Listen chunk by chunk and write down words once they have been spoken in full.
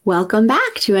Welcome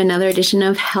back to another edition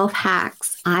of Health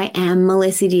Hacks. I am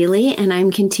Melissa Deely, and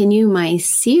I'm continuing my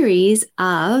series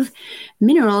of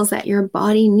minerals that your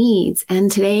body needs.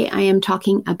 And today I am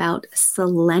talking about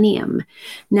selenium.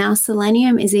 Now,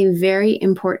 selenium is a very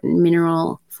important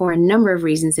mineral for a number of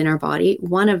reasons in our body.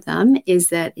 One of them is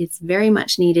that it's very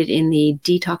much needed in the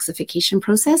detoxification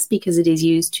process because it is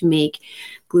used to make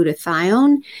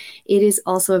glutathione. It is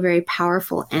also a very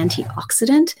powerful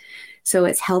antioxidant. So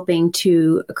it's helping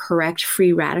to correct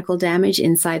free radical damage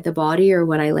inside the body, or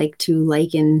what I like to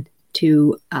liken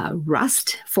to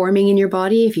rust forming in your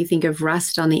body. If you think of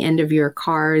rust on the end of your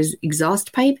car's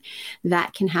exhaust pipe,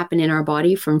 that can happen in our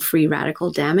body from free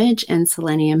radical damage. And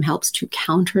selenium helps to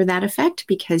counter that effect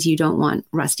because you don't want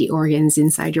rusty organs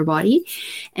inside your body.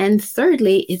 And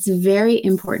thirdly, it's very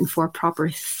important for proper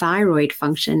thyroid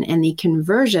function and the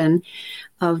conversion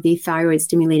of the thyroid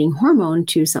stimulating hormone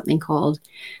to something called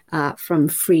from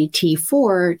free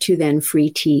T4 to then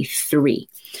free T3.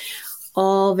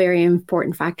 All very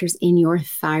important factors in your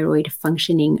thyroid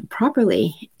functioning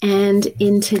properly. And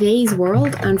in today's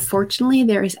world, unfortunately,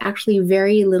 there is actually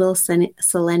very little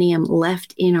selenium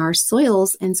left in our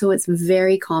soils. And so it's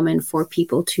very common for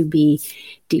people to be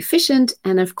deficient.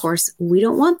 And of course, we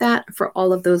don't want that for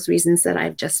all of those reasons that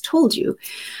I've just told you.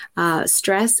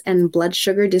 Stress and blood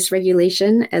sugar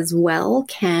dysregulation as well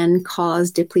can cause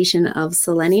depletion of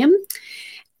selenium.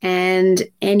 And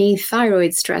any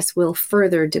thyroid stress will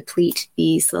further deplete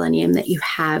the selenium that you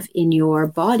have in your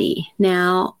body.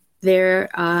 Now, there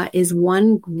is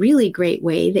one really great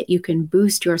way that you can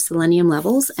boost your selenium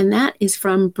levels, and that is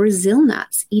from Brazil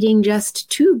nuts. Eating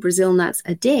just 2 Brazil nuts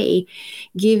a day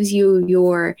gives you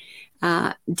your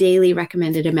daily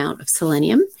recommended amount of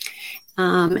selenium.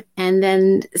 And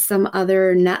then some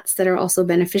other nuts that are also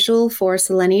beneficial for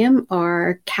selenium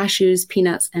are cashews,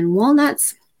 peanuts, and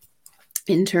walnuts.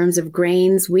 In terms of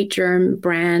grains, wheat germ,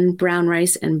 bran, brown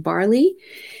rice, and barley.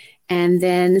 And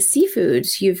then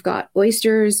seafoods, you've got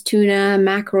oysters, tuna,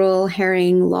 mackerel,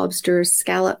 herring, lobsters,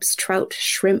 scallops, trout,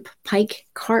 shrimp, pike,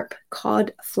 carp,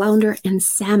 cod, flounder, and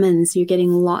salmon. So you're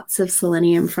getting lots of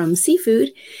selenium from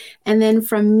seafood. And then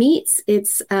from meats,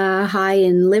 it's high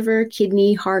in liver,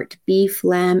 kidney, heart, beef,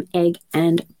 lamb, egg,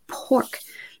 and pork.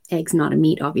 Egg's not a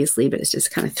meat, obviously, but it's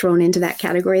just kind of thrown into that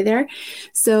category there.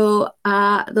 So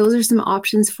those are some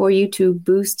options for you to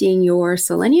boosting your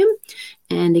selenium.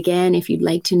 And again, if you'd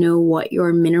like to know what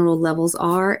your mineral levels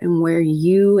are and where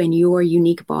you and your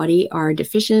unique body are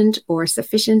deficient or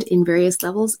sufficient in various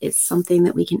levels, it's something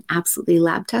that we can absolutely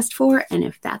lab test for. And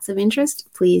if that's of interest,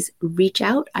 please reach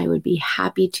out. I would be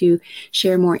happy to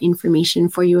share more information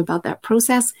for you about that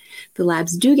process. The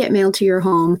labs do get mailed to your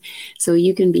home, so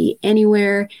you can be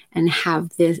anywhere and have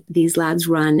these labs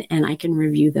run, and I can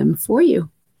review them for you.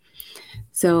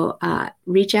 So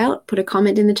reach out, put a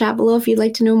comment in the chat below if you'd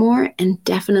like to know more. And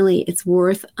definitely it's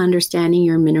worth understanding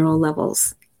your mineral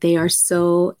levels. They are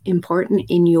so important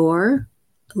in your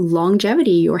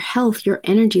longevity, your health, your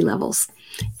energy levels.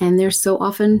 And they're so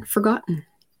often forgotten.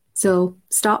 So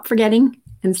stop forgetting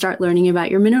and start learning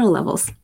about your mineral levels.